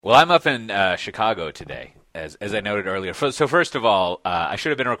Well, I'm up in Chicago today, as I noted earlier. So first of all, I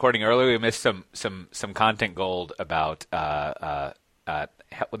should have been recording earlier. We missed some content gold about well,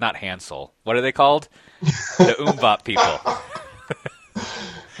 not Hansel. What are they called? The Umbop people.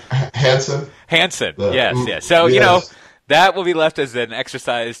 Hanson. Hanson. The Yes, yes. So yes. that will be left as an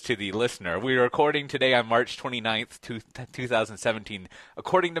exercise to the listener. We're recording today on March 29th, 2017.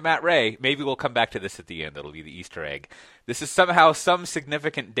 According to Matt Ray, maybe we'll come back to this at the end. It'll be the Easter egg. This is somehow some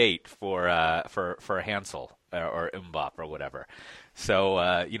significant date for Hansel or Umbop or whatever.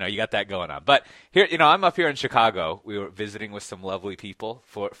 So you got that going on. But here, I'm up here in Chicago. We were visiting with some lovely people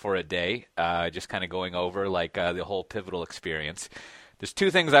for a day, just kind of going over like the whole Pivotal experience. There's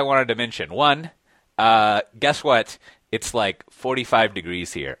two things I wanted to mention. One, guess what? It's like 45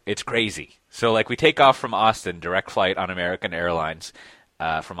 degrees here. It's crazy. So like we take off from Austin, direct flight on American Airlines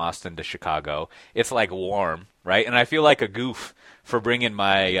from Austin to Chicago. It's like warm, right? And I feel like a goof for bringing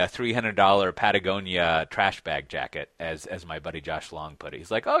my $300 Patagonia trash bag jacket, as my buddy Josh Long put it.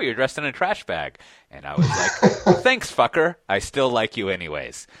 He's like, "Oh, you're dressed in a trash bag," and I was like, "Thanks, fucker. I still like you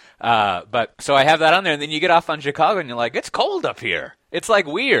anyways." But so I have that on there, and then you get off on Chicago, and you're like, "It's cold up here." It's like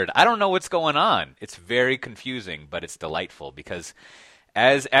weird. I don't know what's going on. It's very confusing, but it's delightful because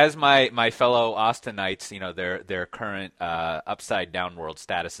as my fellow Austinites, their current upside down world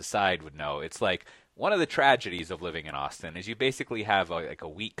status aside would know, it's like one of the tragedies of living in Austin is you basically have like a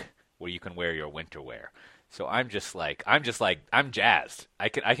week where you can wear your winter wear. So I'm jazzed. I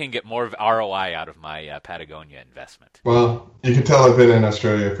can get more of ROI out of my Patagonia investment. Well, you can tell I've been in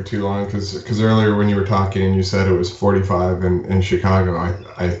Australia for too long because earlier when you were talking, you said it was 45 in Chicago.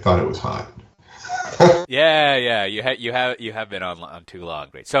 I thought it was hot. Yeah, yeah, you have been on too long.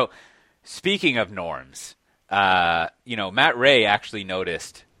 Great. So, speaking of norms, Matt Ray actually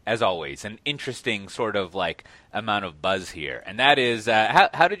noticed, as always, an interesting sort of like amount of buzz here, and that is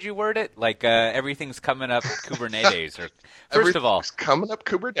how did you word it? Like everything's coming up Kubernetes. Or Everything's coming up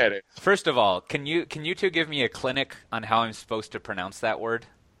Kubernetes. first of all, can you two give me a clinic on how I'm supposed to pronounce that word?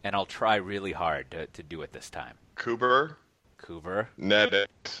 And I'll try really hard to do it this time. Kubernetes. Kubernetes.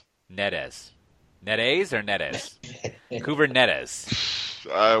 Netes or Netes? Kubernetes.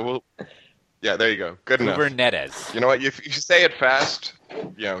 Well, yeah, there you go. Good enough. Kubernetes. You know what? If you say it fast,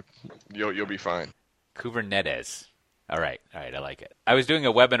 you'll be fine. Kubernetes. All right, I like it. I was doing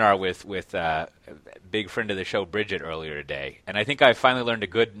a webinar with a big friend of the show, Bridget, earlier today, and I think I finally learned a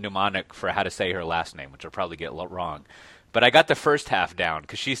good mnemonic for how to say her last name, which I'll probably get wrong. But I got the first half down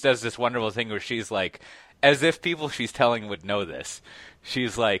because she does this wonderful thing where she's like, as if people she's telling would know this.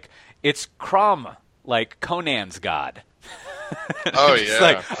 She's like, it's Crom, like Conan's god. Oh It's yeah.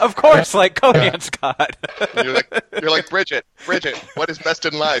 like, of course, like Conan's god. You're like Bridget. Bridget, what is best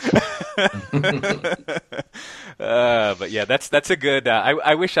in life? But yeah, that's a good.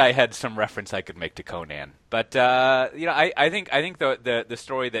 I wish I had some reference I could make to Conan. But I think the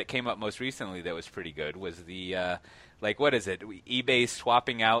story that came up most recently that was pretty good was the like what is it? eBay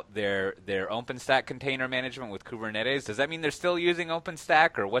swapping out their OpenStack container management with Kubernetes. Does that mean they're still using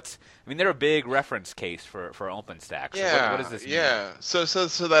OpenStack, or what's? I mean, they're a big reference case for OpenStack. So what does this mean? Yeah. So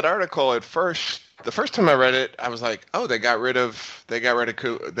that article at first, the first time I read it, I was like, oh, they got rid of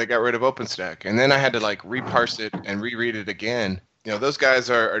OpenStack, and then I had to like reparse it and reread it again. Those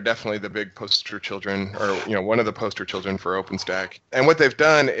guys are definitely the big poster children, or one of the poster children for OpenStack. And what they've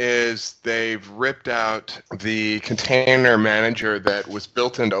done is they've ripped out the container manager that was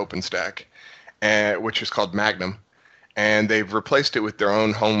built into OpenStack, which is called Magnum, and they've replaced it with their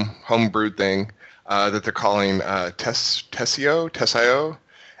own homebrewed thing that they're calling Tessio.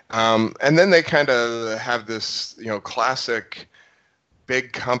 And then they kind of have this, classic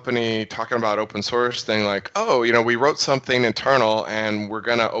big company talking about open source thing, like, oh, we wrote something internal and we're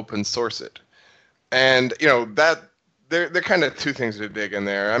gonna open source it. And that they're kind of two things to dig in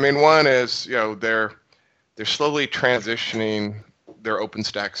there. I mean, one is they're slowly transitioning their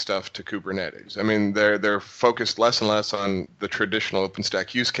OpenStack stuff to Kubernetes. I mean, they're focused less and less on the traditional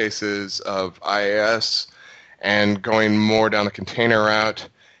OpenStack use cases of IaaS and going more down the container route.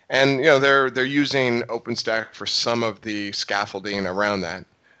 And they're using OpenStack for some of the scaffolding around that.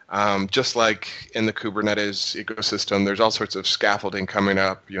 Just like in the Kubernetes ecosystem, there's all sorts of scaffolding coming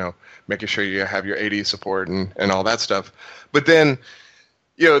up. Making sure you have your AD support and all that stuff. But then,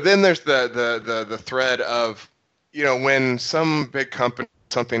 then there's the thread of, when some big company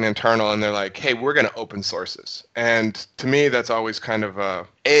something internal and they're like, hey, we're going to open source this. And to me, that's always kind of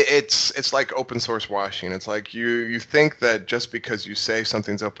it's like open source washing. It's like you think that just because you say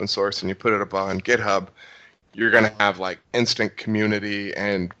something's open source and you put it up on GitHub, you're going to have like instant community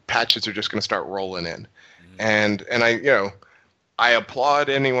and patches are just going to start rolling in. And I I applaud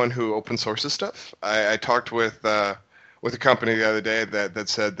anyone who open sources stuff. I talked with a company the other day that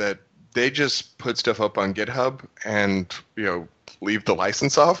said that they just put stuff up on GitHub and leave the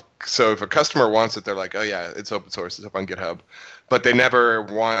license off. So if a customer wants it, they're like, oh yeah, it's open source, it's up on GitHub, but they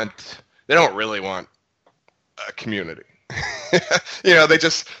don't really want a community.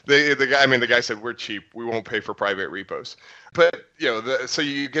 The guy said, we're cheap, we won't pay for private repos. But so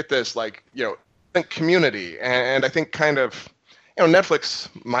you get this community, and I think kind of Netflix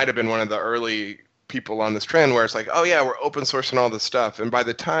might have been one of the early people on this trend where it's like, oh yeah, we're open sourcing all this stuff, and by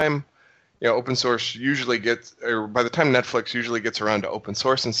the time open source usually gets, or by the time Netflix usually gets around to open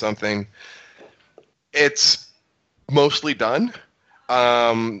sourcing something, it's mostly done.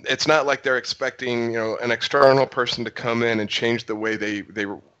 It's not like they're expecting an external person to come in and change the way they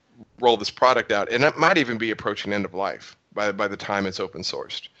roll this product out, and it might even be approaching end of life by the time it's open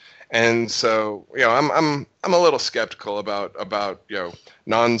sourced. And so I'm a little skeptical about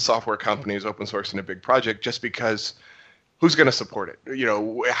non-software companies open sourcing a big project, just because who's going to support it?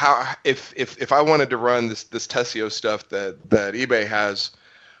 How if I wanted to run this Tessio stuff that eBay has,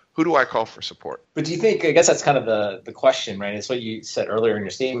 who do I call for support? But do you think, I guess that's kind of the question, right? It's what you said earlier in your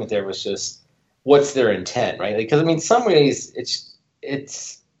statement there, was just what's their intent, right? Because in some ways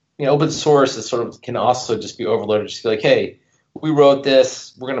it's open source is sort of can also just be overloaded, just be like, hey, we wrote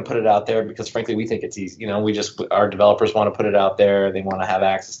this, we're going to put it out there because frankly we think it's easy. Our developers want to put it out there, they want to have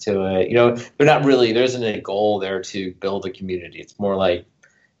access to it. They're not really, there isn't a goal there to build a community. It's more like,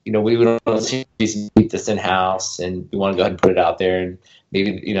 we don't see this in-house and we want to go ahead and put it out there. And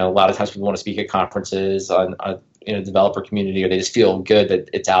maybe, a lot of times people want to speak at conferences on developer community, or they just feel good that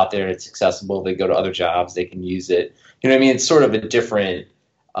it's out there, it's accessible, they go to other jobs, they can use it. It's sort of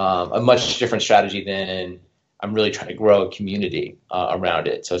a much different strategy than I'm really trying to grow a community around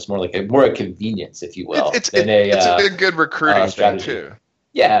it. So it's more like a convenience, if you will. It's a good recruiting strategy too.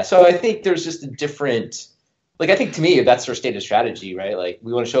 Yeah. So I think there's just a different, I think to me, that's our stated strategy, right? Like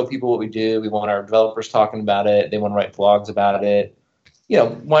we want to show people what we do. We want our developers talking about it. They want to write blogs about it.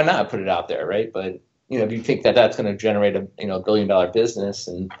 Why not put it out there, right? But, if you think that that's going to generate a $1 billion business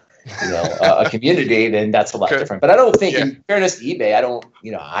and, a community, then that's a lot different. But I don't think, in fairness to eBay,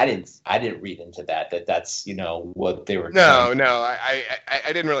 I didn't read into that's what they were doing. No, I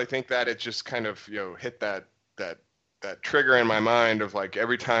didn't really think that. It just kind of hit that trigger in my mind of like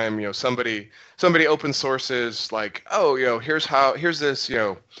every time somebody open sources like, oh here's this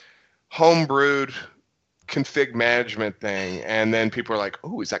homebrewed config management thing, and then people are like,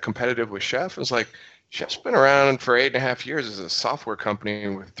 oh, is that competitive with Chef? It's like, Chef's been around for 8.5 years as a software company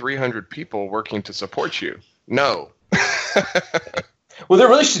with 300 people working to support you. No. Well, there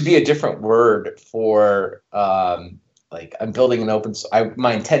really should be a different word for I'm building an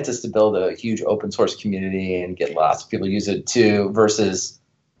my intent is to build a huge open source community and get lots of people use it too, versus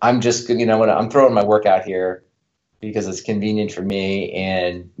I'm just, I'm throwing my work out here because it's convenient for me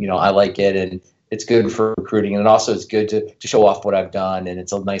and, I like it and it's good for recruiting, and also it's good to show off what I've done, and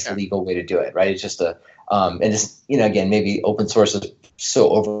it's a nice legal way to do it, right? It's just and just, again, maybe open source is so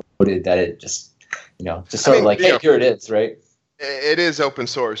overloaded that it just, hey, here it is, right? It is open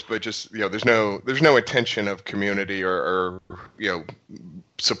source, but just, there's no intention of community or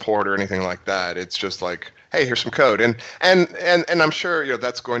support or anything like that. It's just like, hey, here's some code, and I'm sure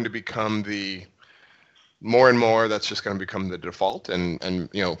that's going to become more and more, that's just going to become the default, and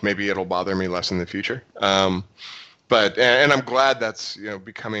maybe it'll bother me less in the future. But I'm glad that's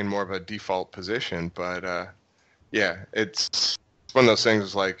becoming more of a default position. But it's one of those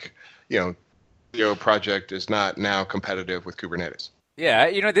things like project is not now competitive with Kubernetes. Yeah,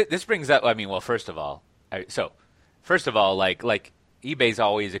 this brings up. I mean, well, first of all, like eBay's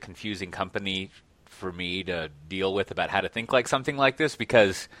always a confusing company for me to deal with about how to think like something like this,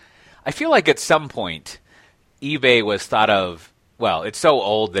 because I feel like at some point eBay was thought of, well, it's so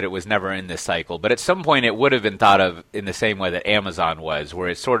old that it was never in this cycle, but at some point it would have been thought of in the same way that Amazon was, where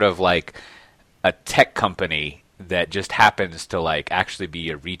it's sort of like a tech company that just happens to actually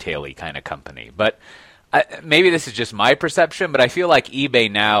be a retail-y kind of company. But maybe this is just my perception, but I feel like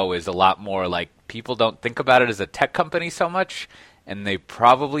eBay now is a lot more like people don't think about it as a tech company so much, and they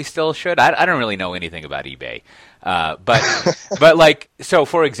probably still should. I don't really know anything about eBay. But so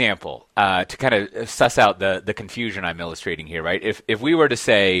for example, to kind of suss out the confusion I'm illustrating here, right? If we were to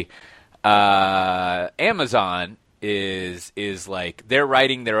say Amazon is like they're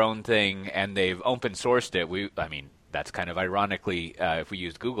writing their own thing and they've open sourced it, I mean that's kind of ironically, if we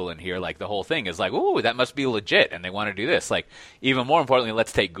used Google in here, like the whole thing is like, ooh, that must be legit, and they want to do this. Like even more importantly,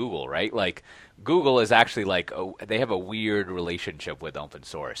 let's take Google, right? Like Google is actually they have a weird relationship with open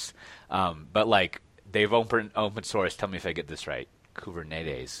source, but they've open source. Tell me if I get this right.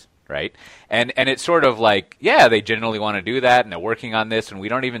 Kubernetes, right? And it's sort of like, yeah, they generally want to do that, and they're working on this, and we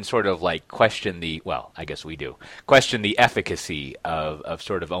don't even sort of like question I guess we do, question the efficacy of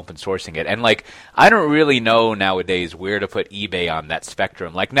sort of open sourcing it. And like, I don't really know nowadays where to put eBay on that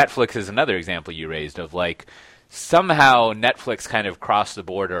spectrum. Like Netflix is another example you raised of like, somehow Netflix kind of crossed the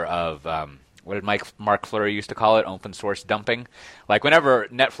border of, what did Mark Fleury used to call it? Open source dumping. Like whenever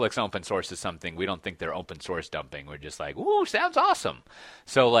Netflix open sources something, we don't think they're open source dumping. We're just like, ooh, sounds awesome.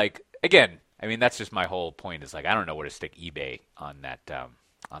 So like, again, I mean, that's just my whole point is like, I don't know where to stick eBay on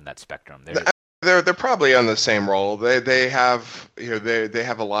that spectrum. They're probably on the same role. They have they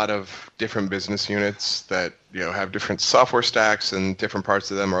have a lot of different business units that have different software stacks, and different parts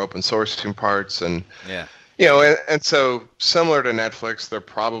of them are open sourcing parts, and and so similar to Netflix, they're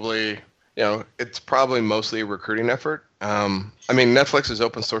probably it's probably mostly a recruiting effort. I mean, Netflix has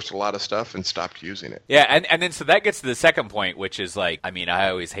open sourced a lot of stuff and stopped using it. Yeah, and then so that gets to the second point, which is like, I mean, I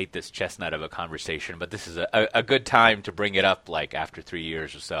always hate this chestnut of a conversation, but this is a good time to bring it up. Like after 3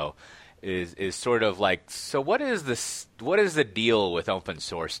 years or so, is sort of like, so what is the deal with open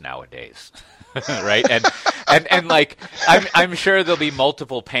source nowadays? Right? And like, I'm sure there'll be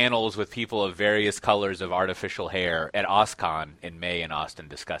multiple panels with people of various colors of artificial hair at OSCON in May in Austin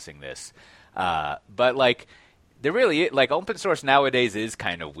discussing this. But like, like open source nowadays is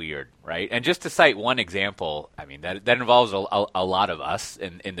kind of weird, right? And just to cite one example, I mean, that involves a lot of us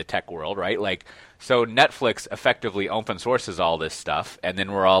in the tech world, right? Like, so Netflix effectively open sources all this stuff, and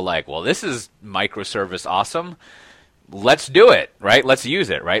then we're all like, well, this is microservice awesome. Let's do it, right? Let's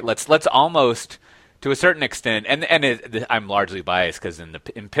use it, right? Let's almost, to a certain extent, and I'm largely biased because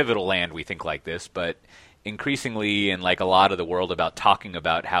in Pivotal Land we think like this, but increasingly in like a lot of the world about talking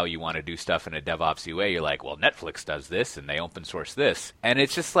about how you want to do stuff in a DevOpsy way, you're like, well, Netflix does this and they open source this, and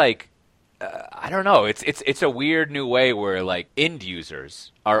it's just like, I don't know. It's a weird new way where like end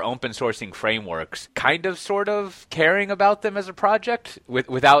users are open sourcing frameworks, kind of sort of caring about them as a project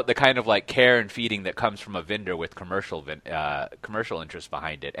without the kind of like care and feeding that comes from a vendor with commercial interest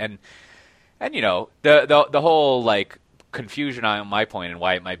behind it. And the whole like confusion on my point and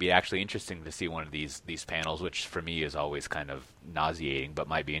why it might be actually interesting to see one of these panels, which for me is always kind of nauseating, but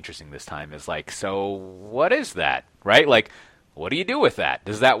might be interesting this time, is like, so what is that, right? Like, what do you do with that?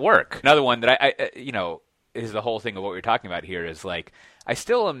 Does that work? Another one that I is the whole thing of what we're talking about here is like, I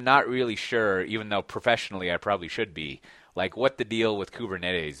still am not really sure, even though professionally I probably should be, like what the deal with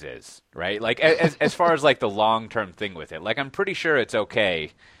Kubernetes is, right? Like as far as like the long-term thing with it, like I'm pretty sure it's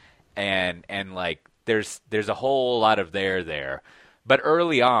okay. And like there's a whole lot of there. But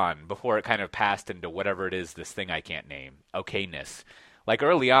early on, before it kind of passed into whatever it is, this thing I can't name, okayness, like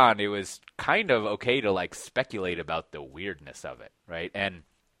early on, it was kind of okay to like speculate about the weirdness of it, right? And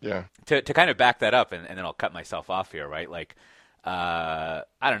yeah, to kind of back that up, and then I'll cut myself off here, right? Like, I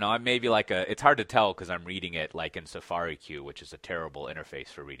don't know, I'm maybe like it's hard to tell because I'm reading it like in Safari Q, which is a terrible interface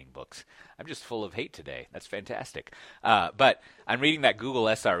for reading books. I'm just full of hate today. That's fantastic. But I'm reading that Google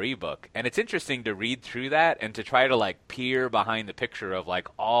SRE book, and it's interesting to read through that and to try to like peer behind the picture of like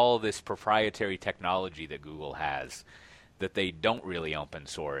all this proprietary technology that Google has that they don't really open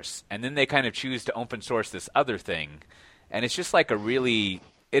source, and then they kind of choose to open source this other thing, and it's just like a really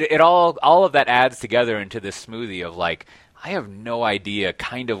it all of that adds together into this smoothie of like, I have no idea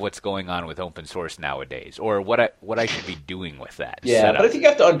kind of what's going on with open source nowadays, or what I should be doing with that. Yeah, setup. but I think you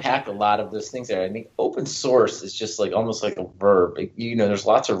have to unpack a lot of those things there. I think open source is just like almost like a verb. There's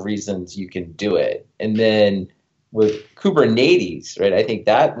lots of reasons you can do it, and then with Kubernetes, right? I think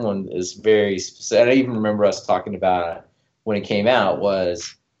that one is very specific. I even remember us talking about it when it came out.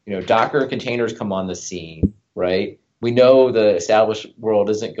 Was Docker containers come on the scene, right? We know the established world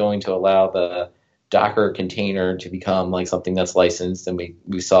isn't going to allow the Docker container to become like something that's licensed, and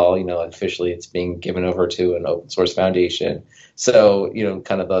we saw officially it's being given over to an open source foundation. So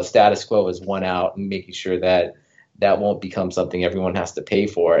kind of the status quo is won out, and making sure that won't become something everyone has to pay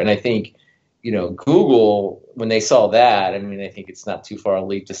for. And I think Google, when they saw that, I mean, I think it's not too far a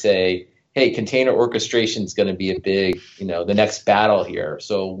leap to say, hey, container orchestration is going to be a big the next battle here,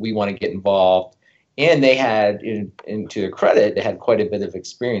 so we want to get involved. And they had, to their credit, they had quite a bit of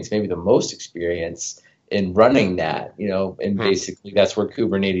experience, maybe the most experience in running that, and basically that's where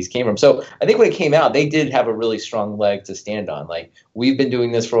Kubernetes came from. So I think when it came out, they did have a really strong leg to stand on. Like, we've been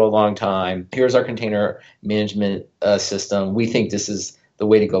doing this for a long time. Here's our container management system. We think this is the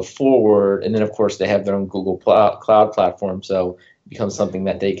way to go forward. And then, of course, they have their own Google Cloud platform, so it becomes something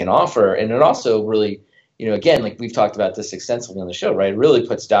that they can offer. And it also really again, like we've talked about this extensively on the show, right? It really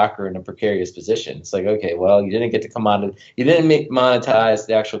puts Docker in a precarious position. It's like, okay, well, you didn't get to monetize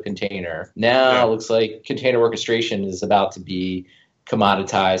the actual container. Now it looks like container orchestration is about to be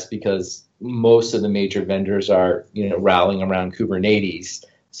commoditized because most of the major vendors are, rallying around Kubernetes.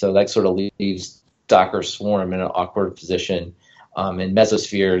 So that sort of leaves Docker Swarm in an awkward position. And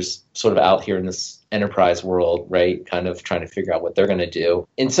Mesosphere's sort of out here in this enterprise world, right? Kind of trying to figure out what they're going to do.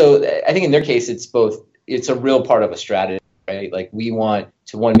 And so I think in their case, it's a real part of a strategy, right? Like we want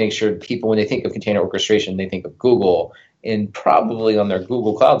to make sure people, when they think of container orchestration, they think of Google. And probably on their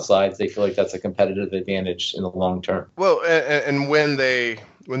Google Cloud slides, they feel like that's a competitive advantage in the long term. Well, and when they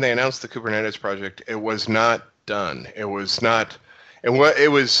announced the Kubernetes project, it was not done. It was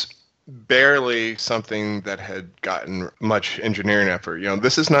barely something that had gotten much engineering effort.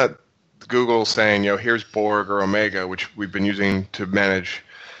 This is not Google saying, here's Borg or Omega, which we've been using to manage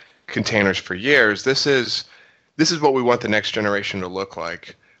containers for years. This is what we want the next generation to look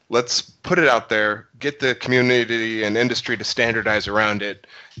like. Let's put it out there, get the community and industry to standardize around it,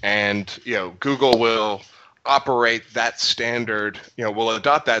 and Google will operate that standard. Will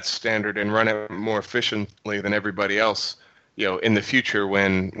adopt that standard and run it more efficiently than everybody else. In the future,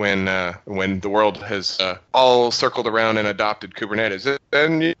 when the world has all circled around and adopted Kubernetes,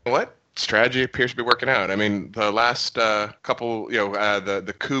 and you know what? Strategy appears to be working out. I mean, the last couple,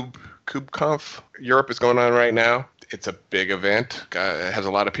 the KubeConf Europe is going on right now. It's a big event. It has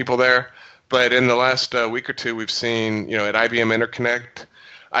a lot of people there. But in the last week or two, we've seen, at IBM Interconnect,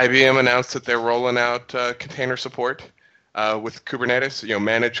 IBM announced that they're rolling out container support with Kubernetes.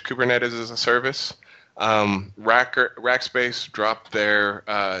 Managed Kubernetes as a service. Rackspace dropped their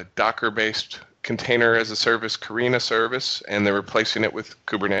Docker-based container as a service, Karina service, and they're replacing it with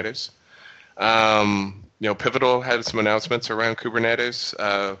Kubernetes. Pivotal had some announcements around Kubernetes,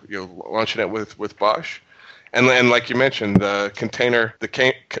 launching it with Bosch. And like you mentioned, the container,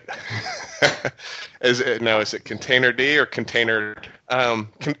 is it Container D or Containered?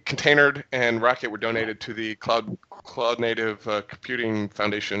 Containered and Rocket were donated to the Cloud Native Computing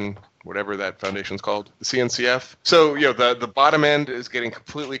Foundation, whatever that foundation's called, the CNCF. So, the bottom end is getting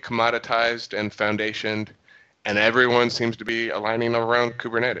completely commoditized and foundationed, and everyone seems to be aligning around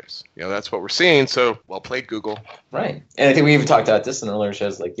Kubernetes. That's what we're seeing. So, well played, Google. Right. And I think we even talked about this in earlier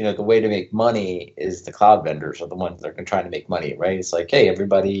shows, like, the way to make money is the cloud vendors are the ones that are trying to make money, right? It's like, hey,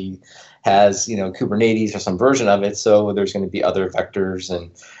 everybody has, Kubernetes or some version of it, so there's going to be other vectors and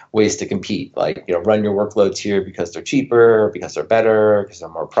ways to compete, like, run your workloads here because they're cheaper, because they're better, because they're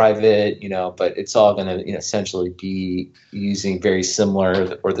more private, but it's all going to essentially be using very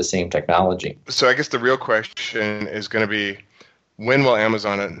similar or the same technology. So I guess the real question is going to be, when will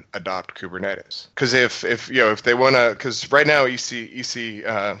Amazon adopt Kubernetes? Because if they want to, because right now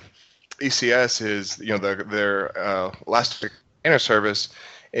ECS is, their Elastic Container Service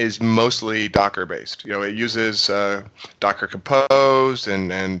is mostly Docker based. It uses Docker Compose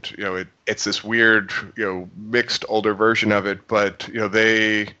and it's this weird mixed older version of it, but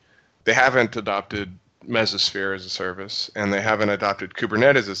they haven't adopted Mesosphere as a service, and they haven't adopted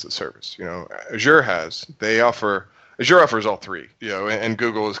Kubernetes as a service. Azure has. Azure offers all three. And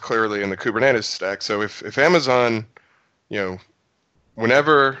Google is clearly in the Kubernetes stack. So if Amazon,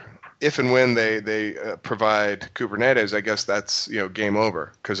 if and when they provide Kubernetes, I guess that's game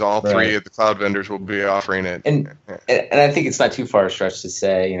over, because all three of the cloud vendors will be offering it. And I think it's not too far a stretch to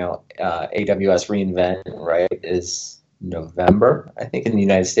say AWS reInvent, right, is November, I think, in the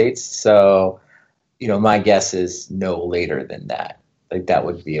United States. So my guess is no later than that. Like that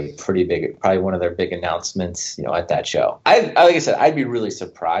would be a pretty big, probably one of their big announcements, at that show. Like I said, I'd be really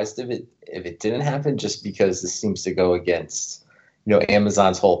surprised if it didn't happen, just because this seems to go against.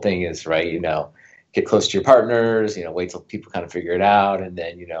 Amazon's whole thing is, right, get close to your partners, wait till people kind of figure it out. And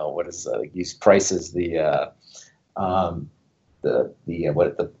then, use price as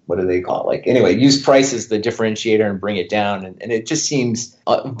what do they call it? Like, anyway, use price as the differentiator and bring it down. And it just seems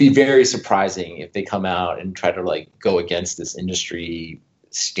be very surprising if they come out and try to go against this industry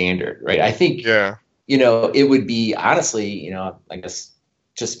standard, right? I think, it would be, honestly, I guess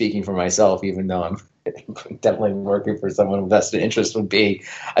just speaking for myself, even though I'm definitely working for someone with vested interest, would be,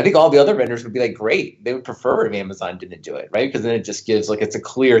 I think all the other vendors would be great. They would prefer if Amazon didn't do it, right? Because then it just gives it's a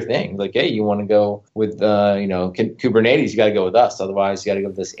clear thing. Like, hey, you want to go with Kubernetes, you got to go with us. Otherwise, you got to go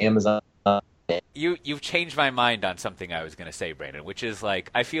with this Amazon. You've changed my mind on something I was going to say, Brandon, which is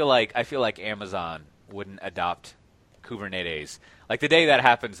I feel like Amazon wouldn't adopt Kubernetes. Like, the day that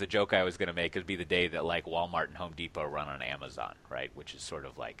happens, the joke I was going to make would be the day that Walmart and Home Depot run on Amazon, right? Which is sort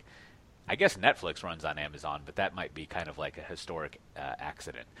of I guess Netflix runs on Amazon, but that might be kind of like a historic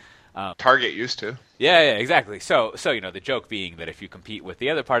accident. Target used to. Yeah, exactly. So the joke being that if you compete with the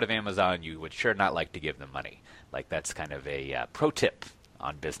other part of Amazon, you would sure not like to give them money. Like that's kind of a pro tip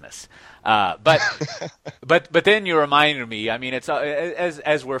on business. But then you reminded me. I mean, it's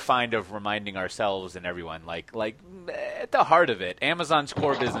as we're fond of reminding ourselves and everyone. Like at the heart of it, Amazon's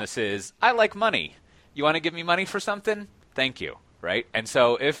core business is I like money. You want to give me money for something? Thank you. Right? And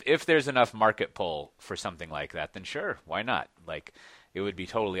so if there's enough market pull for something like that, then sure, why not? Like it would be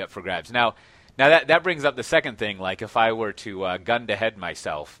totally up for grabs. Now that brings up the second thing. Like if I were to gun to head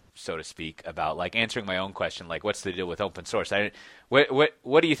myself, so to speak, about like answering my own question, like what's the deal with open source?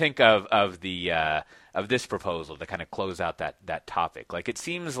 What do you think of this proposal to kind of close out that topic? Like it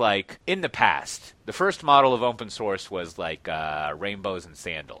seems like in the past, the first model of open source was like rainbows and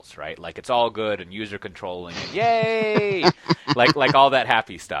sandals, right? Like it's all good and user controlling and yay, like all that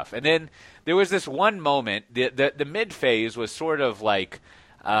happy stuff. And then there was this one moment, the mid phase was sort of like.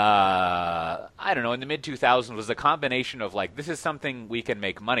 I don't know, in the mid-2000s was a combination of like, this is something we can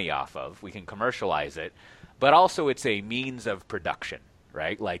make money off of, we can commercialize it, but also it's a means of production,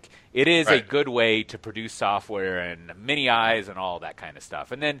 right? Like it is a good way to produce software and mini eyes and all that kind of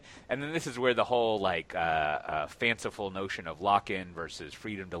stuff. And then this is where the whole like fanciful notion of lock-in versus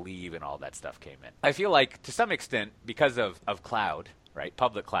freedom to leave and all that stuff came in. I feel like to some extent, because of cloud, right,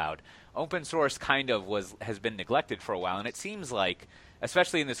 public cloud, open source kind of has been neglected for a while, and it seems like,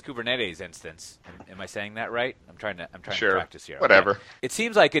 especially in this Kubernetes instance, am I saying that right? I'm trying to practice here. Whatever. Okay. It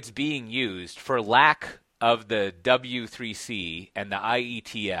seems like it's being used for lack of the W3C and the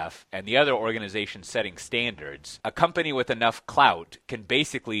IETF and the other organizations setting standards. A company with enough clout can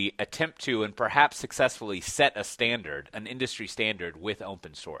basically attempt to and perhaps successfully set a standard, an industry standard with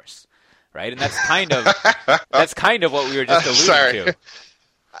open source, right? And that's kind of what we were just alluding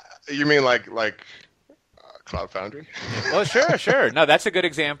to. You mean like Cloud Foundry? Well, sure. No, that's a good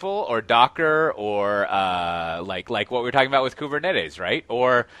example. Or Docker, or like what we were talking about with Kubernetes, right?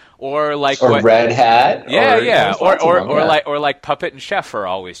 Or Red Hat. Yeah. Or like Puppet and Chef are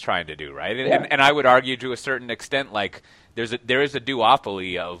always trying to do, right? And I would argue to a certain extent, like there is a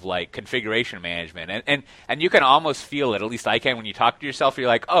duopoly of like configuration management, and you can almost feel it. At least I can when you talk to yourself. You're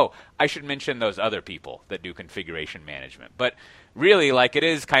like, oh, I should mention those other people that do configuration management, but really, like it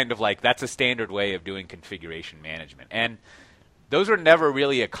is kind of like that's a standard way of doing configuration management. And those were never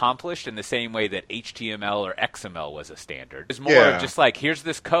really accomplished in the same way that HTML or XML was a standard. It's more of just like, here's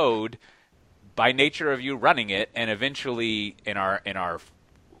this code by nature of you running it, and eventually in our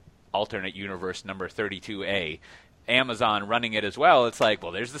alternate universe number 32A, Amazon running it as well. It's like,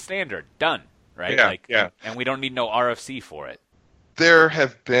 well, there's the standard. Done. Right? And we don't need no RFC for it. There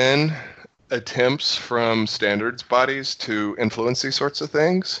have been attempts from standards bodies to influence these sorts of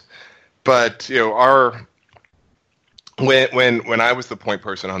things, but when I was the point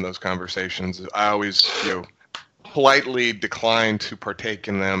person on those conversations, I always politely declined to partake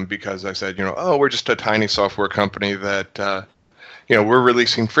in them because I said, we're just a tiny software company that we're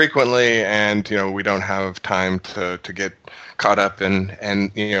releasing frequently, and we don't have time to get caught up in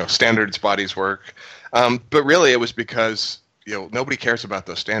standards bodies work. But really, it was because nobody cares about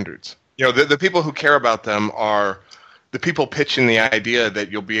those standards. The people who care about them are the people pitching the idea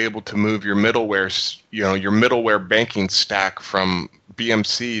that you'll be able to move your middleware banking stack from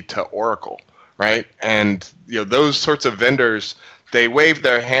BMC to Oracle, right? And those sorts of vendors, they wave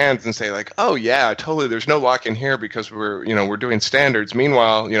their hands and say like, oh yeah, totally, there's no lock in here because we're doing standards.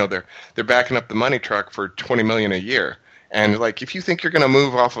 Meanwhile, they're backing up the money truck for $20 million a year. And like, if you think you're going to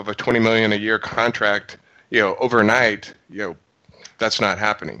move off of a $20 million a year contract, overnight, that's not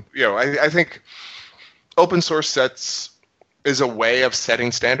happening. I think open source is a way of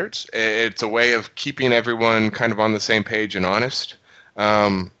setting standards. It's a way of keeping everyone kind of on the same page and honest.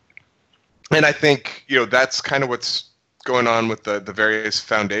 And I think that's kind of what's going on with the various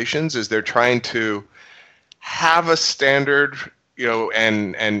foundations, is they're trying to have a standard,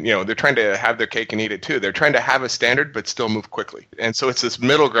 and they're trying to have their cake and eat it too. They're trying to have a standard but still move quickly. And so it's this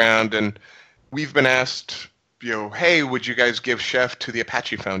middle ground, and we've been asked, hey, would you guys give Chef to the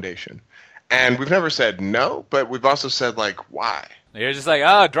Apache Foundation? And we've never said no, but we've also said, like, why? You're just like,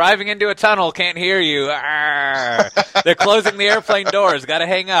 oh, driving into a tunnel, can't hear you. They're closing the airplane doors, got to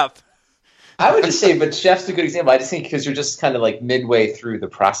hang up. I would just say, but Chef's a good example. I just think because you're just kind of like midway through the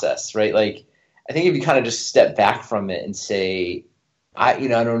process, right? Like, I think if you kind of just step back from it and say, I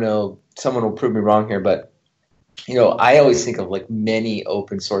don't know, someone will prove me wrong here, but, I always think of like many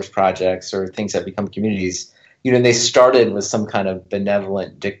open source projects or things that become communities, they started with some kind of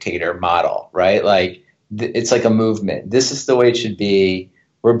benevolent dictator model, right? Like it's like a movement. This is the way it should be.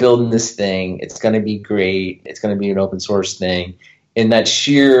 we're building this thing. It's going to be great. It's going to be an open source thing. And that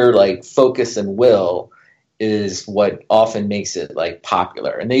sheer like focus and will is what often makes it like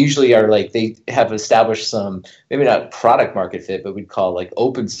popular. And they usually are like, they have established some, maybe not product market fit, but we'd call like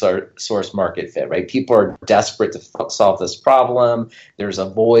open source market fit, right? People are desperate to solve this problem. There's a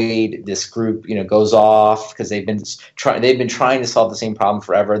void. This group, goes off because they've been trying to solve the same problem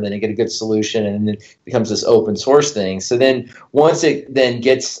forever. And then they get a good solution and then it becomes this open source thing. So then once it then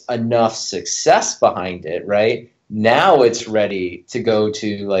gets enough success behind it, right? Now it's ready to go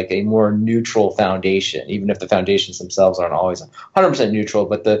to like a more neutral foundation, even if the foundations themselves aren't always 100% neutral,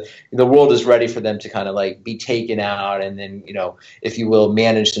 but the world is ready for them to kind of like be taken out and then, if you will,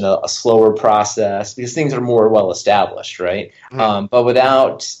 managed in a slower process because things are more well established, right? Mm-hmm. But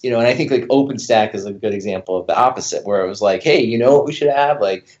without, and I think like OpenStack is a good example of the opposite, where it was like, hey, what we should have?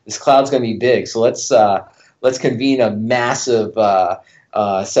 Like this cloud's going to be big, so let's convene a massive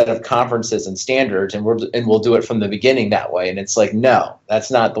set of conferences and standards, and we'll do it from the beginning that way. And it's like, no,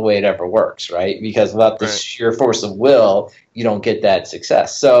 that's not the way it ever works, right? Because without the sheer force of will, you don't get that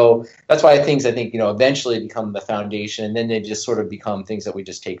success. So that's why things I think eventually become the foundation, and then they just sort of become things that we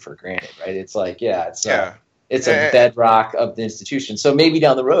just take for granted, right? It's like, it's a bedrock of the institution. So maybe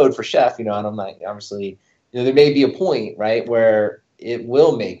down the road for Chef, and I'm like, obviously, there may be a point, right, where it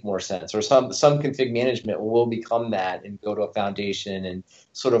will make more sense, or some config management will become that and go to a foundation, and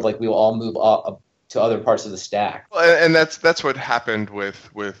sort of like we will all move up to other parts of the stack. Well, and that's what happened with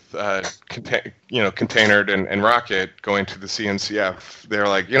Containered and Rocket going to the CNCF. They're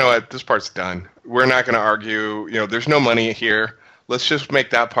like, what, this part's done. We're not going to argue. There's no money here. Let's just make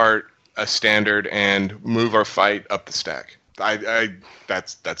that part a standard and move our fight up the stack.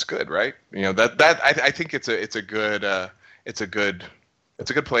 That's good, right? I think it's a good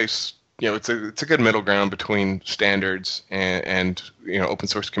place. It's a good middle ground between standards and open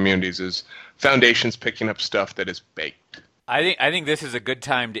source communities is foundations picking up stuff that is baked. I think this is a good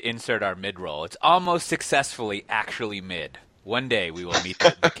time to insert our mid roll. It's almost successfully actually mid. One day we will meet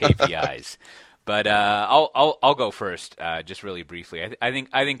the KPIs. But I'll go first, just really briefly. I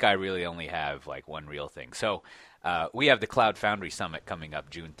think I really only have like one real thing. So we have the Cloud Foundry Summit coming up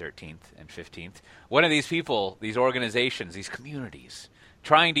June 13th and 15th. One of these people, these organizations, these communities,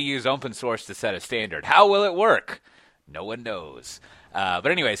 trying to use open source to set a standard. How will it work? No one knows. But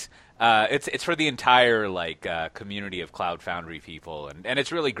anyways, it's for the entire community of Cloud Foundry people, and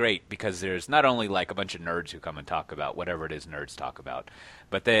it's really great because there's not only like a bunch of nerds who come and talk about whatever it is nerds talk about,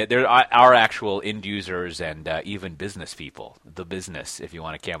 but there are actual end users and even business people, the business, if you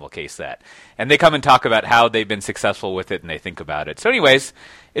want to camel case that, and they come and talk about how they've been successful with it and they think about it. So anyways,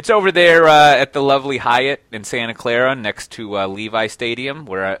 it's over there at the lovely Hyatt in Santa Clara next to Levi Stadium.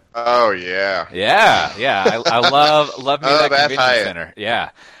 Oh yeah, I love me that convention Hyatt center. Yeah.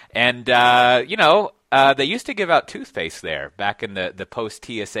 And, they used to give out toothpaste there back in the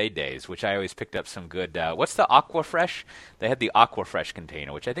post-TSA days, which I always picked up some good. What's the Aquafresh? They had the Aquafresh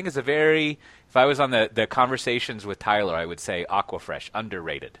container, which I think is if I was on the conversations with Tyler, I would say Aquafresh,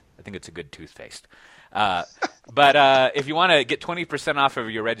 underrated. I think it's a good toothpaste. But if you want to get 20% off of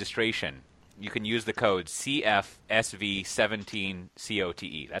your registration, you can use the code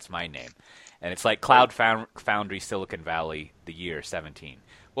CFSV17COTE. That's my name. And it's like Cloud Foundry Silicon Valley, the year 17.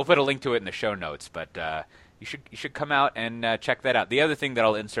 We'll put a link to it in the show notes, but you should come out and check that out. The other thing that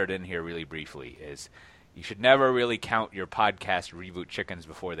I'll insert in here really briefly is you should never really count your podcast reboot chickens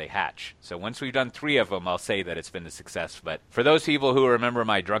before they hatch. So once we've done 3 of them, I'll say that it's been a success. But for those people who remember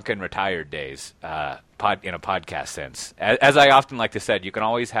my drunken retired days, in a podcast sense, as I often like to say, you can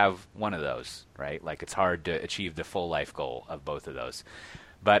always have one of those, right? Like it's hard to achieve the full life goal of both of those.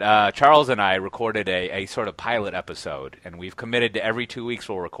 But Charles and I recorded a sort of pilot episode, and we've committed to every 2 weeks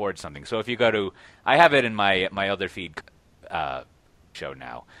we'll record something. So if you go to, I have it in my other feed show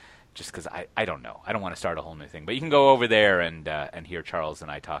now, just because I don't know. I don't want to start a whole new thing. But you can go over there and hear Charles and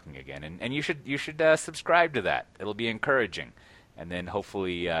I talking again. And you should subscribe to that. It'll be encouraging. And then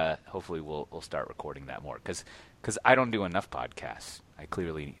hopefully we'll start recording that more. Because I don't do enough podcasts. I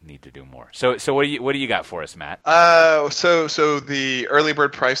clearly need to do more. So what do you got for us, Matt? So the early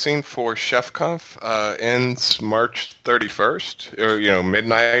bird pricing for ChefConf ends March 31st, or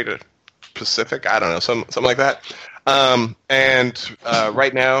midnight Pacific. I don't know, something like that. And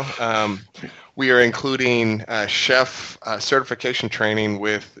right now we are including chef certification training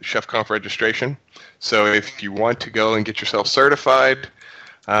with ChefConf registration. So if you want to go and get yourself certified,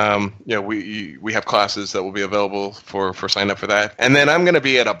 we have classes that will be available for sign up for that. And then I'm going to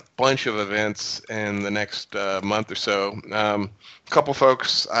be at a bunch of events in the next month or so. A couple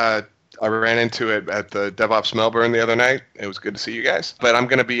folks I ran into it at the DevOps Melbourne the other night. It was good to see you guys. But I'm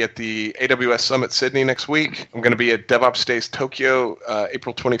going to be at the AWS Summit Sydney next week. I'm going to be at DevOps Days Tokyo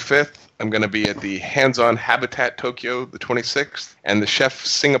April 25th. I'm going to be at the Hands-On Habitat Tokyo the 26th and the Chef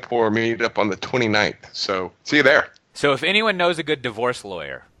Singapore meetup on the 29th. So see you there. So if anyone knows a good divorce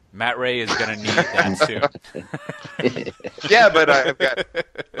lawyer, Matt Ray is going to need that soon. Yeah, but I've got,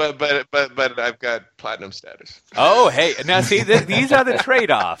 but I've got platinum status. Oh, hey, now see, these are the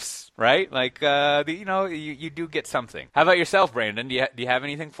trade-offs, right? Like, you do get something. How about yourself, Brandon? Do you have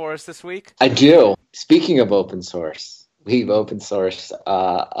anything for us this week? I do. Speaking of open source, we've open sourced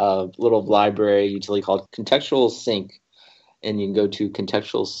a little library utility called Contextual Sync. And you can go to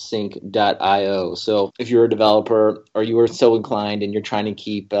contextualsync.io. So if you're a developer or you are so inclined and you're trying to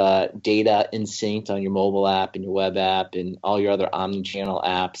keep data in sync on your mobile app and your web app and all your other omni-channel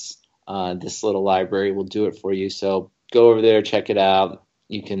apps, this little library will do it for you. So go over there, check it out.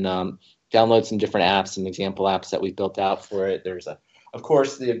 You can download some different apps, some example apps that we built out for it. There's, of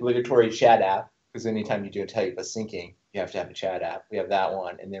course, the obligatory chat app, because anytime you do a type of syncing, you have to have a chat app. We have that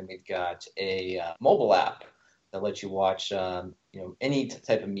one. And then we've got a mobile app that lets you watch any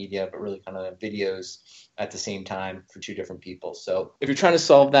type of media, but really kind of videos at the same time for two different people. So if you're trying to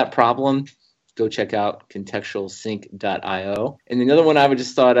solve that problem, go check out contextualsync.io. And another one I would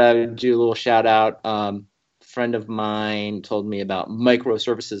just thought I would do a little shout out. A friend of mine told me about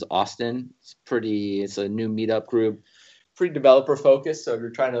Microservices Austin. It's a new meetup group, pretty developer focused. So if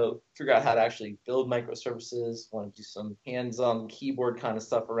you're trying to figure out how to actually build microservices, want to do some hands-on keyboard kind of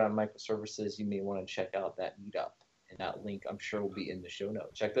stuff around microservices, you may want to check out that meetup. And that link, I'm sure, will be in the show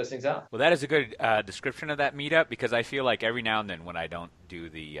notes. Check those things out. Well, that is a good description of that meetup, because I feel like every now and then when I don't do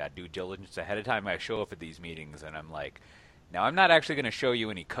the due diligence ahead of time, I show up at these meetings and I'm like, now I'm not actually going to show you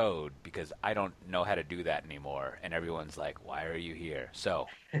any code because I don't know how to do that anymore. And everyone's like, why are you here? So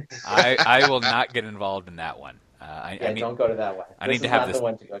I will not get involved in that one. Don't go to that one. I need to have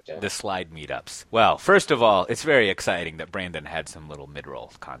the slide meetups. Well, first of all, it's very exciting that Brandon had some little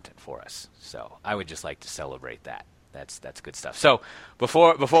mid-roll content for us. So I would just like to celebrate that. That's good stuff. So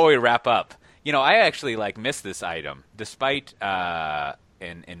before we wrap up, I actually missed this item, despite in that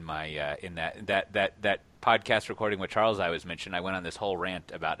podcast recording with Charles I was mentioning. I went on this whole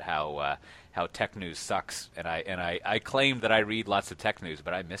rant about how tech news sucks, and I claimed that I read lots of tech news,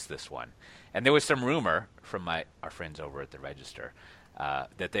 but I missed this one. And there was some rumor from our friends over at the Register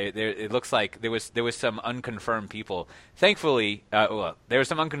that it looks like there was some unconfirmed people. Thankfully, there were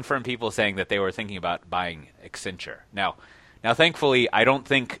some unconfirmed people saying that they were thinking about buying Accenture. Now, thankfully, I don't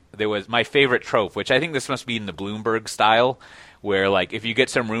think there was my favorite trope, which I think this must be in the Bloomberg style, where if you get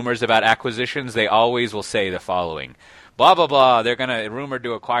some rumors about acquisitions, they always will say the following: blah, blah, blah, they're going to rumored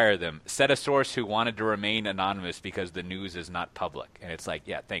to acquire them. Said a source who wanted to remain anonymous because the news is not public. And it's like,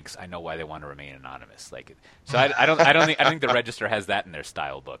 yeah, thanks. I know why they want to remain anonymous. So I don't think the Register has that in their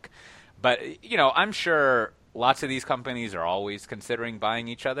style book. But, I'm sure lots of these companies are always considering buying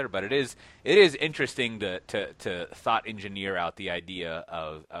each other, but it is interesting to thought engineer out the idea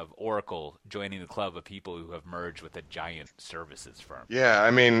of Oracle joining the club of people who have merged with a giant services firm. Yeah, I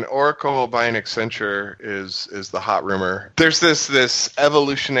mean, Oracle buying Accenture is the hot rumor. There's this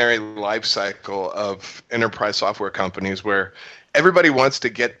evolutionary life cycle of enterprise software companies where everybody wants to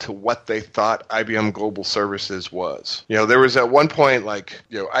get to what they thought IBM Global Services was. There was at one point,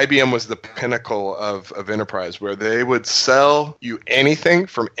 IBM was the pinnacle of enterprise, where they would sell you anything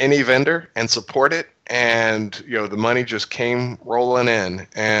from any vendor and support it. And, the money just came rolling in.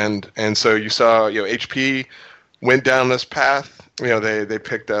 And so you saw, HP went down this path. They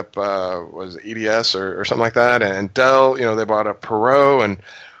picked up, was it EDS or something like that. And Dell, they bought up Perot, and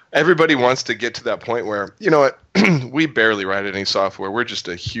everybody wants to get to that point where, we barely write any software. We're just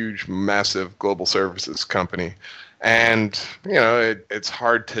a huge, massive global services company. And, it's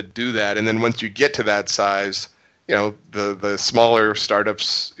hard to do that. And then once you get to that size, the smaller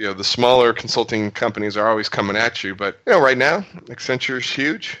startups, the smaller consulting companies are always coming at you. But, right now, Accenture is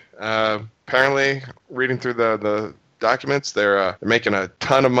huge. Apparently, reading through the documents, they're making a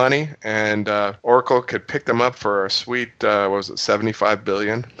ton of money, and Oracle could pick them up for a sweet, $75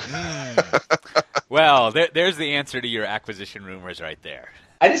 billion? Well, there's the answer to your acquisition rumors right there.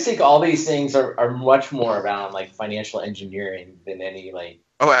 I just think all these things are much more around financial engineering than any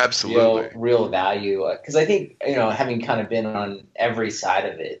oh, absolutely, real value. Because I think having kind of been on every side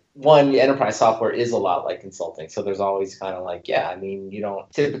of it, one, enterprise software is a lot like consulting. So there's always kind of like, yeah, I mean,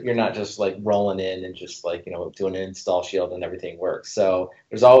 you're not just like rolling in and just like, doing an install shield and everything works. So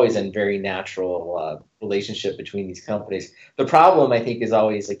there's always a very natural relationship between these companies. The problem, I think, is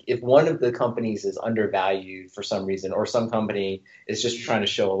always like if one of the companies is undervalued for some reason, or some company is just trying to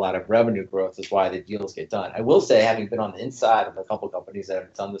show a lot of revenue growth is why the deals get done. I will say, having been on the inside of a couple of companies that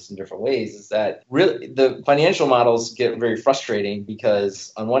have done this in different ways, is that really the financial models get very frustrating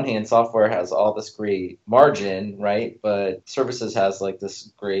because on one hand, software has all this great margin, right? But services has like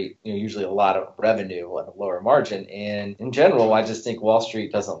this great, usually a lot of revenue at a lower margin. And in general, I just think Wall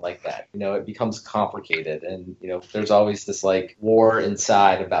Street doesn't like that. It becomes complicated. And, there's always this like war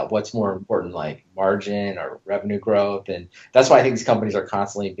inside about what's more important, like margin or revenue growth. And that's why I think these companies are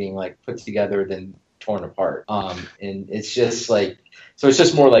constantly being like put together than torn apart. And it's just like, so it's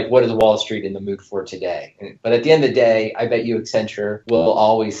just more like, what is Wall Street in the mood for today? But at the end of the day, I bet you Accenture will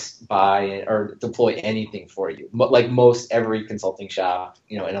always buy or deploy anything for you. Like most every consulting shop,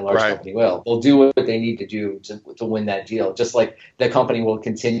 in a large company will. They'll do what they need to do to win that deal. Just like the company will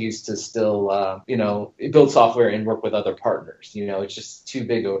continues to still, build software and work with other partners. It's just too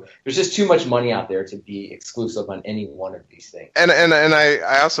big. There's just too much money out there to be exclusive on any one of these things. And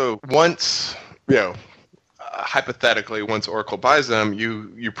I also once, hypothetically, once Oracle buys them,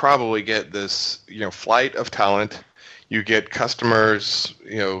 you probably get this, flight of talent. You get customers,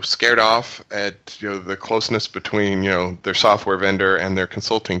 scared off at, the closeness between, their software vendor and their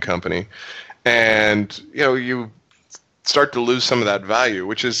consulting company. And, you start to lose some of that value,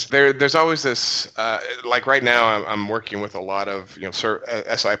 which is there's always this, like right now I'm working with a lot of,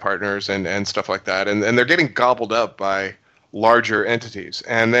 SI partners and stuff like that. And they're getting gobbled up by larger entities.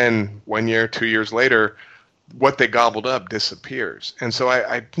 And then 1 year, 2 years later, what they gobbled up disappears. And so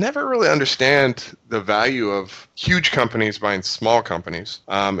I never really understand the value of huge companies buying small companies,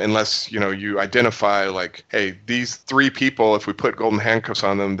 unless, you identify like, hey, these three people, if we put golden handcuffs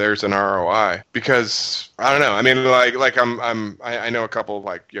on them, there's an ROI. Because I don't know. I mean, like I know a couple of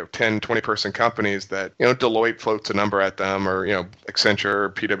like, 10, 20 person companies that, Deloitte floats a number at them, or, Accenture or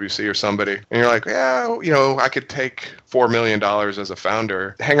PwC or somebody. And you're like, yeah, I could take $4 million as a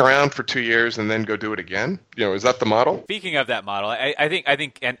founder, hang around for 2 years and then go do it again. Is that the model? Speaking of that model, I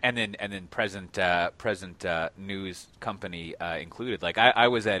think, and then present news company included. Like I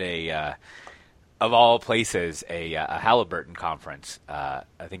was at of all places, a Halliburton conference. I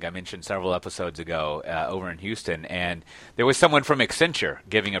think I mentioned several episodes ago over in Houston, and there was someone from Accenture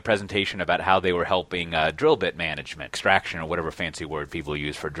giving a presentation about how they were helping drill bit management, extraction, or whatever fancy word people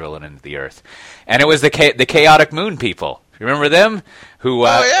use for drilling into the earth. And it was the Chaotic Moon people. You remember them? Who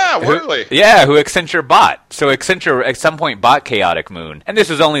Accenture bought. So Accenture at some point bought Chaotic Moon. And this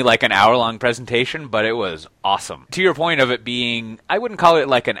was only like an hour-long presentation, but it was awesome. To your point of it being, I wouldn't call it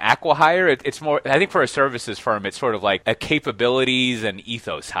like an acqui-hire. It's more, I think for a services firm, it's sort of like a capabilities and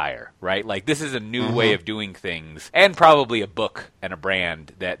ethos hire, right? Like this is a new way of doing things, and probably a book and a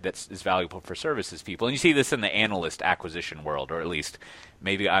brand that's valuable for services people. And you see this in the analyst acquisition world, or at least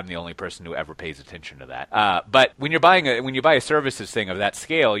maybe I'm the only person who ever pays attention to that. But when you buy a services thing of that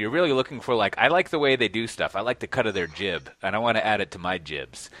scale, you're really looking for like, I like the way they do stuff. I like the cut of their jib, and I want to add it to my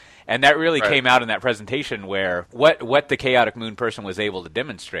jibs. And that really came out in that presentation, where what the Chaotic Moon person was able to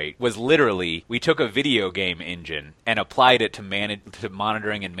demonstrate was literally, we took a video game engine and applied it to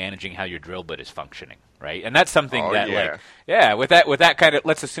monitoring and managing how your drill bit is functioning, right? And that's something with that kind of,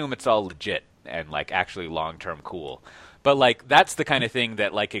 let's assume it's all legit and like actually long-term cool. But like that's the kind of thing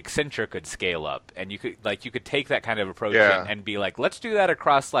that like Accenture could scale up, and you could take that kind of approach and be like, let's do that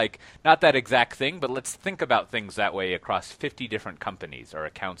across like not that exact thing, but let's think about things that way across 50 different companies or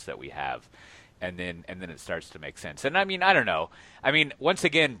accounts that we have, and then it starts to make sense. And I mean, I don't know. I mean, once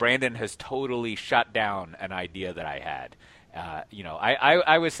again, Brandon has totally shut down an idea that I had. I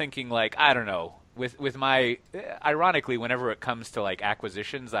was thinking like, I don't know. With my, ironically, whenever it comes to like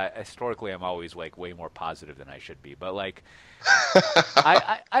acquisitions, historically I'm always like way more positive than I should be. But like,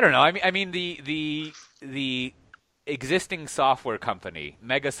 I don't know. I mean the existing software company,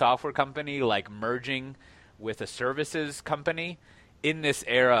 mega software company, like merging with a services company in this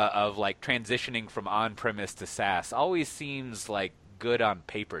era of like transitioning from on-premise to SaaS always seems like good on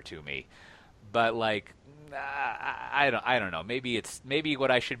paper to me. But like, I don't know. Maybe what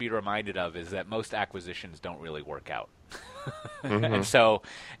I should be reminded of is that most acquisitions don't really work out, and so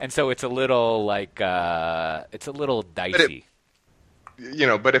it's a little like it's a little dicey.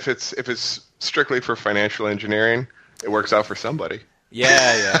 But if it's strictly for financial engineering, it works out for somebody.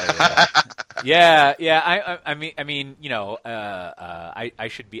 Yeah. Yeah. I mean, you know, I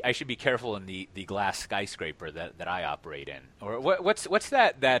should be careful in the glass skyscraper that I operate in. Or what's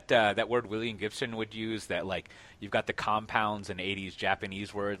that word William Gibson would use, that like you've got the compounds, an '80s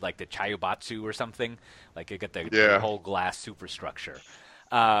Japanese word like the chayubatsu or something. Like you get the whole glass superstructure.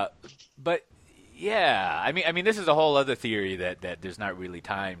 But yeah, I mean, this is a whole other theory that there's not really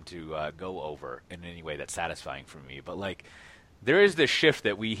time to go over in any way that's satisfying for me. But like, there is this shift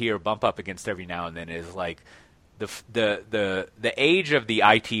that we hear bump up against every now and then, is like the age of the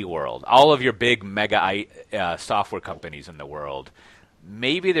IT world. All of your big mega software companies in the world,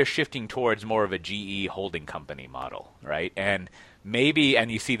 maybe they're shifting towards more of a GE holding company model, right? And maybe,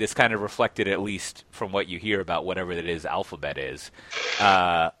 and you see this kind of reflected, at least from what you hear about whatever it is Alphabet is,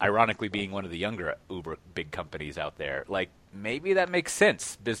 ironically being one of the younger uber big companies out there. Like, maybe that makes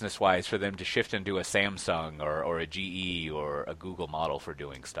sense business-wise for them to shift into a Samsung or a GE or a Google model for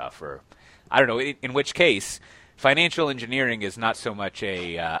doing stuff. Or, I don't know, in which case, financial engineering is not so much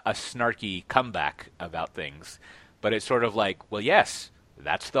a snarky comeback about things, but it's sort of like, well, yes,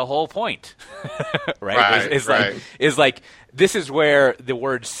 that's the whole point, right? Is like this is where the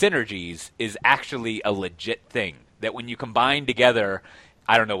word synergies is actually a legit thing. That when you combine together,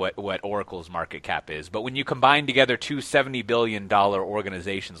 I don't know what Oracle's market cap is, but when you combine together two $70 billion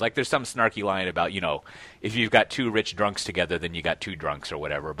organizations, like there's some snarky line about, you know, if you've got two rich drunks together, then you got two drunks or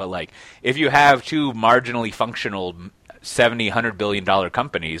whatever. But like, if you have two marginally functional $100 billion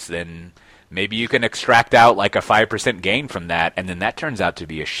companies, then maybe you can extract out like a 5% gain from that, and then that turns out to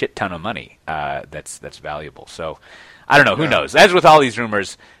be a shit ton of money that's valuable. So I don't know. Who knows? As with all these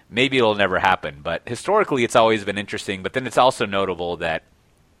rumors, maybe it'll never happen. But historically, it's always been interesting. But then it's also notable that,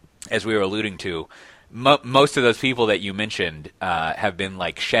 as we were alluding to, most of those people that you mentioned have been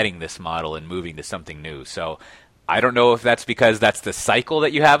like shedding this model and moving to something new. So I don't know if that's because that's the cycle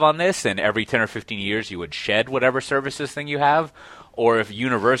that you have on this, and every 10 or 15 years you would shed whatever services thing you have, or if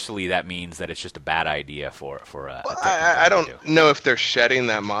universally that means that it's just a bad idea for a I don't know if they're shedding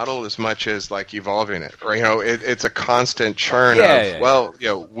that model as much as like evolving it, or, you know, it's a constant churn well, you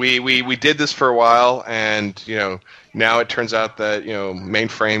know, we did this for a while, and, you know, now it turns out that, you know,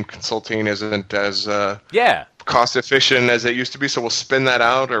 mainframe consulting isn't as cost efficient as it used to be, so we'll spin that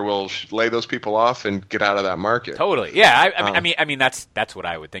out, or we'll lay those people off and get out of that market. Totally, yeah. I mean that's what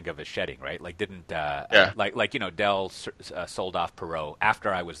I would think of as shedding, right? Like, didn't like you know, Dell sold off Perot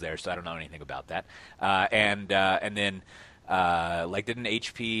after I was there, so I don't know anything about that. And then like, didn't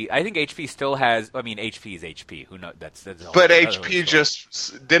HP? I think HP still has. I mean, HP is HP. Who knows? That's but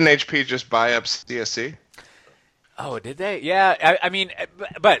HP didn't HP just buy up CSC? Oh, did they? Yeah, I mean,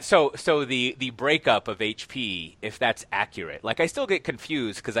 but so the breakup of HP, if that's accurate, like, I still get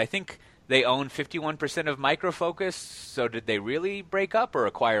confused because I think they own 51% of Micro Focus. So did they really break up or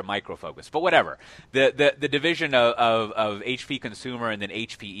acquire Micro Focus? But whatever. The division of HP Consumer and then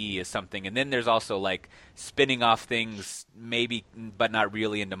HPE is something, and then there's also like spinning off things, maybe, but not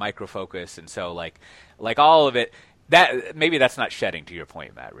really, into Micro Focus, and so like all of it. That maybe that's not shedding, to your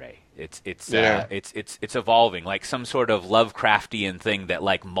point, Matt Ray. It's evolving, like some sort of Lovecraftian thing that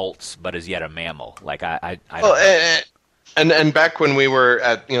like molts but is yet a mammal. Like I don't know. And back when we were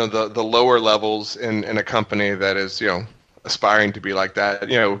at, you know, the lower levels in a company that is, you know, aspiring to be like that,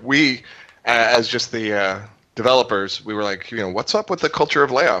 you know, we as just the developers, we were like, you know, what's up with the culture of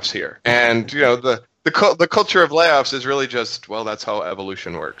layoffs here? And, you know, the culture of layoffs is really just, well, that's how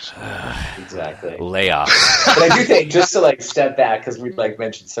evolution works. Exactly. Layoffs. But I do think, just to like step back, because we like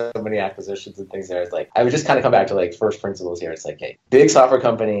mentioned so many acquisitions and things there, it's like, I would just kind of come back to like first principles here. It's like, hey, big software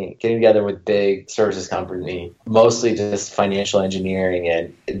company getting together with big services company, mostly just financial engineering,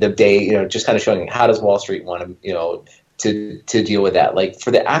 and the day, you know, just kind of showing how does Wall Street want to, you know, to deal with that. Like,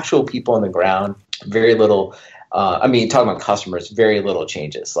 for the actual people on the ground, very little. I mean, talking about customers, very little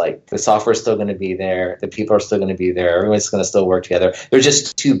changes. Like, the software is still going to be there, the people are still going to be there, everyone's going to still work together. They're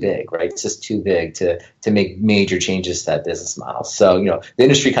just too big, right? It's just too big to make major changes to that business model. So, you know, the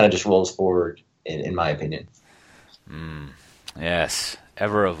industry kind of just rolls forward, in my opinion. Yes,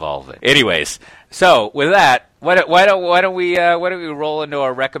 ever evolving. Anyways, so with that, why don't we roll into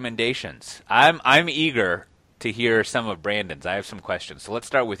our recommendations? I'm eager to hear some of Brandon's. I have some questions. So let's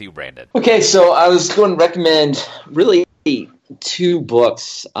start with you, Brandon. Okay, so I was going to recommend really two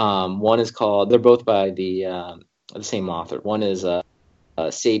books. One is called, they're both by the same author. One is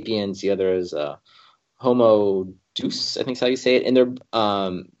Sapiens, the other is Homo Deus, I think is how you say it. And they're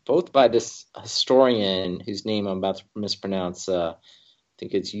both by this historian whose name I'm about to mispronounce. I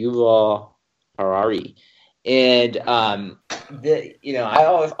think it's Yuval Harari. And I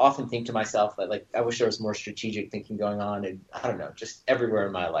always often think to myself that, like, I wish there was more strategic thinking going on, and I don't know, just everywhere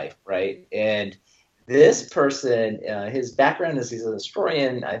in my life, right? And this person, his background is he's a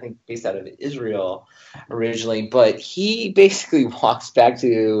historian, I think, based out of Israel originally, but he basically walks back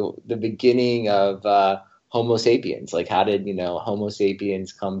to the beginning of Homo sapiens. Like, how did Homo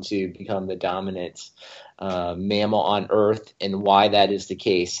sapiens come to become the dominant mammal on Earth, and why that is the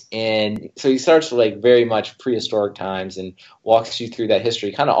case. And so he starts like very much prehistoric times and walks you through that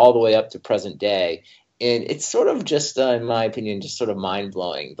history, kind of all the way up to present day. And it's sort of just, in my opinion, just sort of mind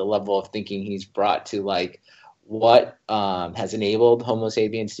blowing, the level of thinking he's brought to like what has enabled Homo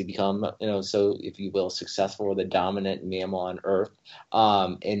sapiens to become, so if you will, successful or the dominant mammal on Earth,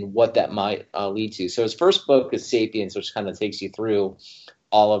 and what that might lead to. So his first book is Sapiens, which kind of takes you through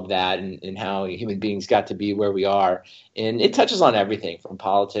all of that and how human beings got to be where we are. And it touches on everything from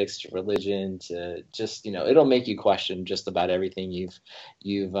politics to religion to just, it'll make you question just about everything you've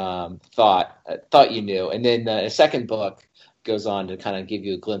thought you knew. And then the second book goes on to kind of give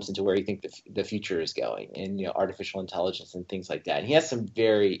you a glimpse into where you think the future is going, and artificial intelligence and things like that. And he has some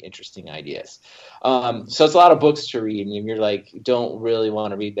very interesting ideas. So it's a lot of books to read, and you're like, don't really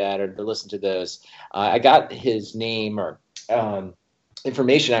want to read that or to listen to those. I got his name or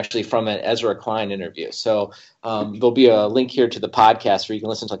information actually from an Ezra Klein interview. So there'll be a link here to the podcast where you can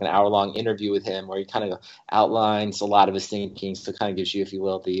listen to like an hour-long interview with him where he kind of outlines a lot of his thinking. So it kind of gives you, if you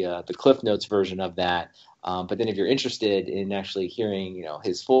will, the Cliff Notes version of that. But then if you're interested in actually hearing,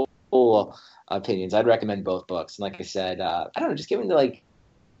 his full opinions, I'd recommend both books. And like I said, I don't know, just given the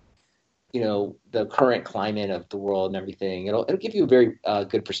current climate of the world and everything, it'll give you a very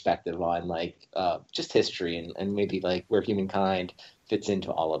good perspective on like just history and maybe like where humankind fits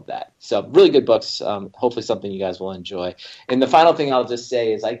into all of that. So really good books. Hopefully something you guys will enjoy. And the final thing I'll just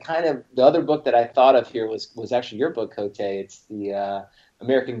say is the other book that I thought of here was actually your book, Cote. It's the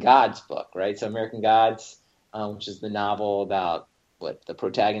American Gods book, right? So American Gods, which is the novel about what the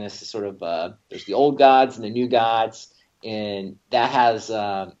protagonist is sort of, there's the old gods and the new gods, and that has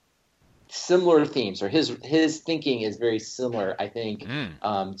similar themes, or his thinking is very similar, I think,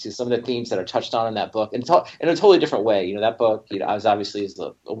 to some of the themes that are touched on in that book, and in a totally different way. That book, obviously is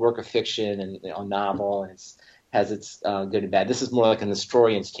a work of fiction and a novel, and has its good and bad. This is more like an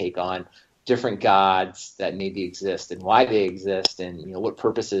historian's take on different gods that maybe exist and why they exist, and what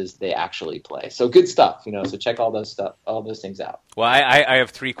purposes they actually play. So good stuff. So check all those things out. Well, I have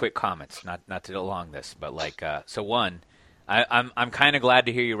three quick comments, not to prolong this, but so one. I'm kind of glad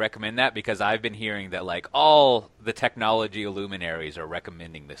to hear you recommend that, because I've been hearing that like all the technology luminaries are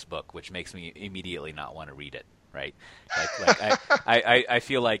recommending this book, which makes me immediately not want to read it. Right? I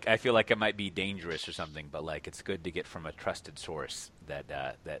feel like it might be dangerous or something, but like it's good to get from a trusted source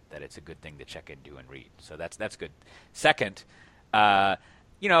that it's a good thing to check into and read. So that's good. Second, if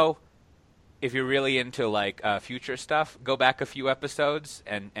you're really into like future stuff, go back a few episodes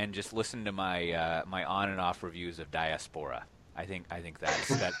and just listen to my my on and off reviews of Diaspora. I think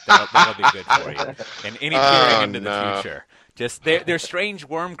that'll be good for you. And any peering into the future, just they're strange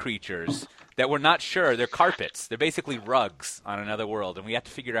worm creatures that we're not sure. They're carpets. They're basically rugs on another world, and we have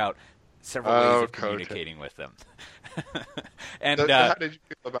to figure out several ways of communicating with them. And how did you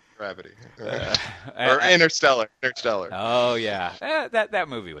feel about Gravity or Interstellar? Oh yeah, that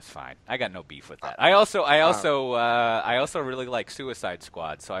movie was fine. I got no beef with that. I also really like Suicide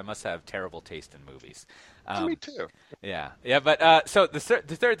Squad, so I must have terrible taste in movies. Me too. Yeah. But so the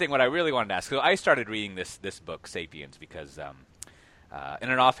third thing, what I really wanted to ask. So I started reading this book, Sapiens, because in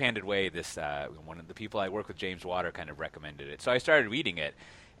an offhanded way, this one of the people I work with, James Water, kind of recommended it. So I started reading it.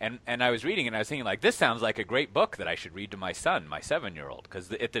 And I was reading it, and I was thinking, like, this sounds like a great book that I should read to my son, my 7-year-old,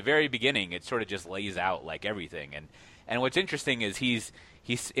 because at the very beginning, it sort of just lays out, like, everything. And what's interesting is he's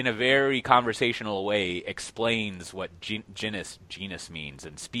in a very conversational way explains what genus means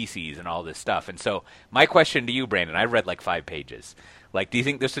and species and all this stuff. And so my question to you, Brandon, I read, like, 5 pages. Like, do you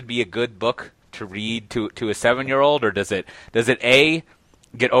think this would be a good book to read to a 7-year-old, or does it A,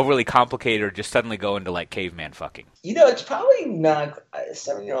 get overly complicated, or just suddenly go into like caveman fucking? It's probably not a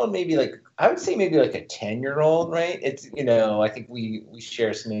 7-year-old. Maybe I would say maybe like a 10-year-old, right? It's I think we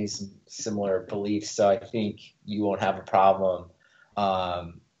share some similar beliefs, so I think you won't have a problem.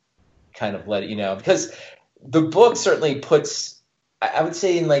 Kind of let it, because the book certainly puts. I would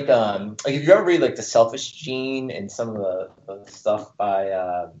say in like if you ever read like The Selfish Gene and some of the stuff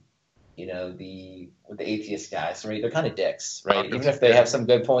by the atheist guys, right? They're kind of dicks, right? Even if they have some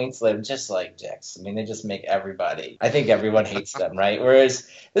good points, they're just like dicks. I mean, they just make I think everyone hates them, right? Whereas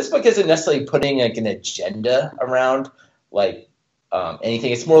this book isn't necessarily putting like an agenda around like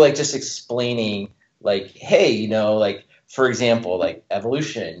anything. It's more like just explaining like, hey, like, for example, like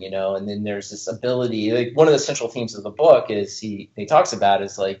evolution, and then there's this ability, like one of the central themes of the book is he talks about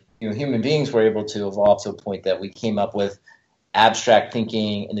is like, human beings were able to evolve to a point that we came up with abstract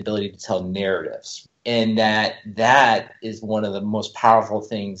thinking and the ability to tell narratives. And that is one of the most powerful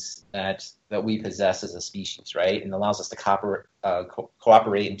things that we possess as a species, right? And allows us to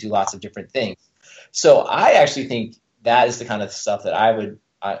cooperate and do lots of different things. So I actually think that is the kind of stuff that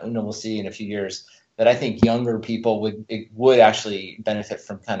we'll see in a few years, that I think younger people would actually benefit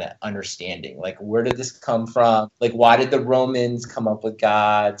from kind of understanding. Like, where did this come from? Like, why did the Romans come up with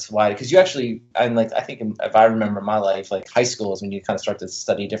gods? Why? Because I think if I remember my life, like high school is when you kind of start to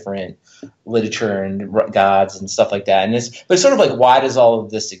study different literature and gods and stuff like that. But it's sort of like, why does all of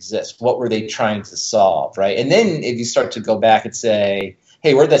this exist? What were they trying to solve, right? And then if you start to go back and say,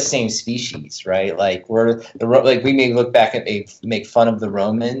 hey, we're the same species, right? Like we may look back and make fun of the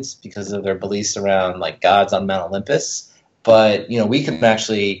Romans because of their beliefs around like gods on Mount Olympus, but we can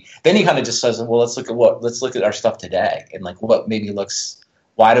actually. Then he kind of just says, well, let's look at our stuff today and like what maybe looks.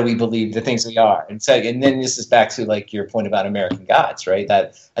 Why do we believe the things we are? And then this is back to like your point about American gods, right?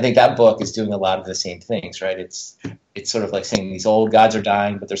 That I think that book is doing a lot of the same things, right? It's sort of like saying these old gods are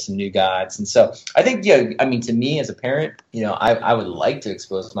dying, but there's some new gods. And so I think, to me as a parent, I would like to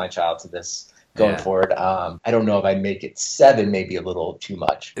expose my child to this going forward. I don't know if I'd make it 7, maybe a little too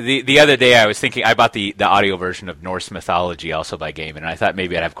much. The other day I was thinking, I bought the audio version of Norse Mythology also by Gaiman, and I thought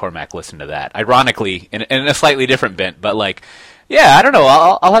maybe I'd have Cormac listen to that. Ironically, in a slightly different bent, but like, yeah, I don't know.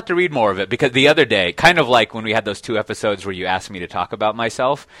 I'll have to read more of it, because the other day, kind of like when we had those 2 episodes where you asked me to talk about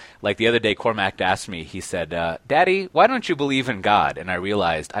myself, like the other day Cormac asked me, he said, Daddy, why don't you believe in God? And I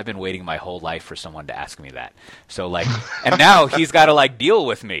realized I've been waiting my whole life for someone to ask me that. So like, and now he's got to like deal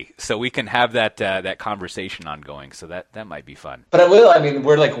with me so we can have that conversation ongoing. So that might be fun. But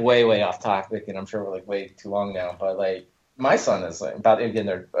we're like way, way off topic, and I'm sure we're like way too long now, but like my son is like I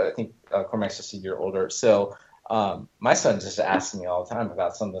think Cormac's just a year older. So my son just asks me all the time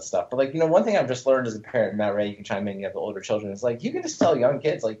about some of this stuff. But like, one thing I've just learned as a parent, Matt Ray, you can chime in, you have the older children, is like, you can just tell young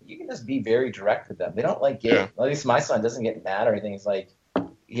kids, like, you can just be very direct with them. They don't like get, at least my son doesn't get mad or anything. He's like,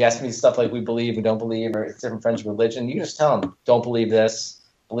 he asks me stuff like we believe, we don't believe, or it's different friends of religion. You just tell him, don't believe this,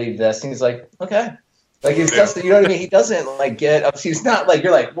 believe this. And he's like, okay. Like, he's just, you know what I mean? He doesn't like get up. He's not like,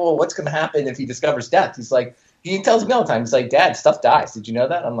 you're like, well, what's going to happen if he discovers death? He's like, he tells me all the time, he's like, Dad, stuff dies. Did you know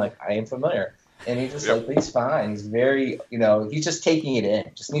that? I'm like, I am familiar. And he's just like, he's fine. He's very, he's just taking it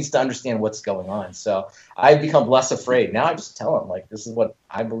in. Just needs to understand what's going on. So I've become less afraid. Now I just tell him, like, this is what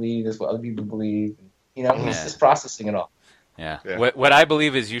I believe, this is what other people believe. He's just processing it all. Yeah. What I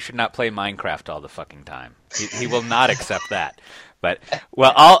believe is you should not play Minecraft all the fucking time. He will not accept that. But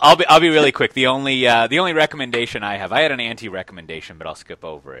well, I'll be really quick. The only recommendation I have, I had an anti-recommendation, but I'll skip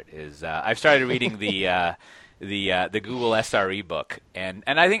over it. Is I've started reading the Google SRE book, and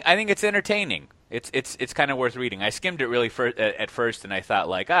I think it's entertaining. It's kind of worth reading. I skimmed it really at first, and I thought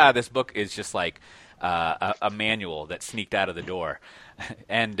like, this book is just like a manual that sneaked out of the door,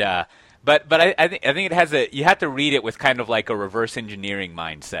 and but I think it has you have to read it with kind of like a reverse engineering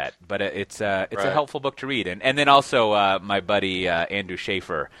mindset. But it's a helpful book to read, and then also my buddy Andrew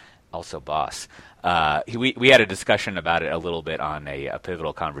Schaefer, also boss. We had a discussion about it a little bit on a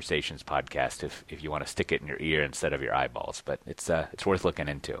Pivotal Conversations podcast. If you want to stick it in your ear instead of your eyeballs, but it's worth looking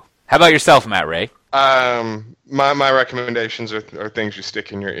into. How about yourself, Matt Ray? My recommendations are things you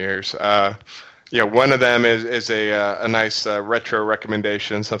stick in your ears. One of them is a nice retro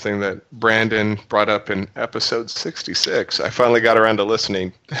recommendation, something that Brandon brought up in episode 66. I finally got around to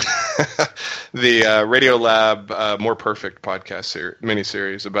listening. The Radiolab More Perfect podcast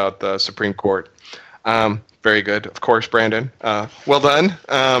miniseries about the Supreme Court. Very good, of course, Brandon. Well done.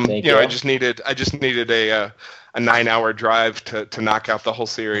 Thank you. I just needed a 9-hour drive to knock out the whole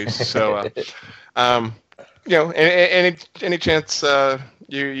series. So, any chance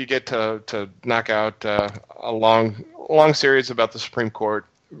you get to knock out a long series about the Supreme Court,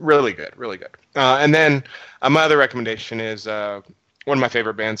 really good, really good. And then my other recommendation is one of my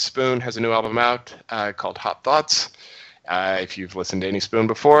favorite bands, Spoon, has a new album out called Hot Thoughts. If you've listened to any Spoon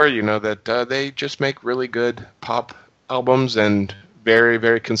before, you know that they just make really good pop albums and very,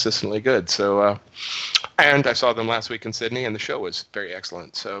 very consistently good. So, and I saw them last week in Sydney, and the show was very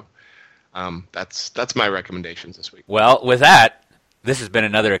excellent. So, that's my recommendations this week. Well, with that, this has been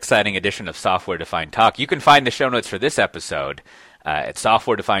another exciting edition of Software Defined Talk. You can find the show notes for this episode at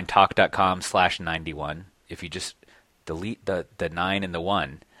softwaredefinedtalk.com/91. If you just delete the 9 and the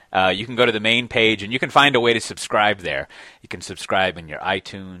 1, You can go to the main page, and you can find a way to subscribe there. You can subscribe in your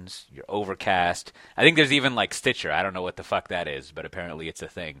iTunes, your Overcast. I think there's even like Stitcher. I don't know what the fuck that is, but apparently it's a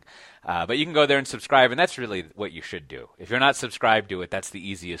thing. But you can go there and subscribe, and that's really what you should do. If you're not subscribed to it, that's the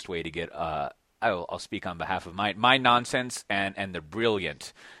easiest way to get. I'll speak on behalf of my nonsense and the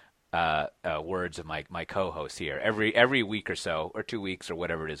brilliant words of my co-host here every week or so, or 2 weeks, or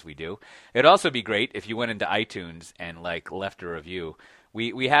whatever it is we do. It'd also be great if you went into iTunes and like left a review.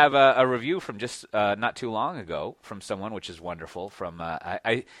 We have a review from just not too long ago from someone, which is wonderful. From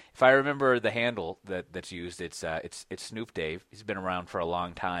if I remember the handle that's used, it's Snoop Dave. He's been around for a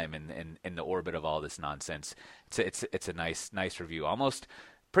long time in the orbit of all this nonsense. It's a nice review, almost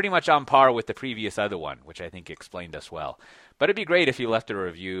pretty much on par with the previous other one, which I think explained us well. But it'd be great if you left a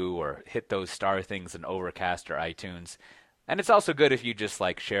review or hit those star things in Overcast or iTunes. And it's also good if you just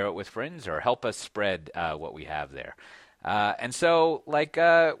like share it with friends or help us spread what we have there. And so,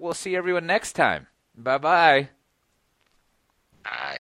 we'll see everyone next time. Bye-bye. Bye.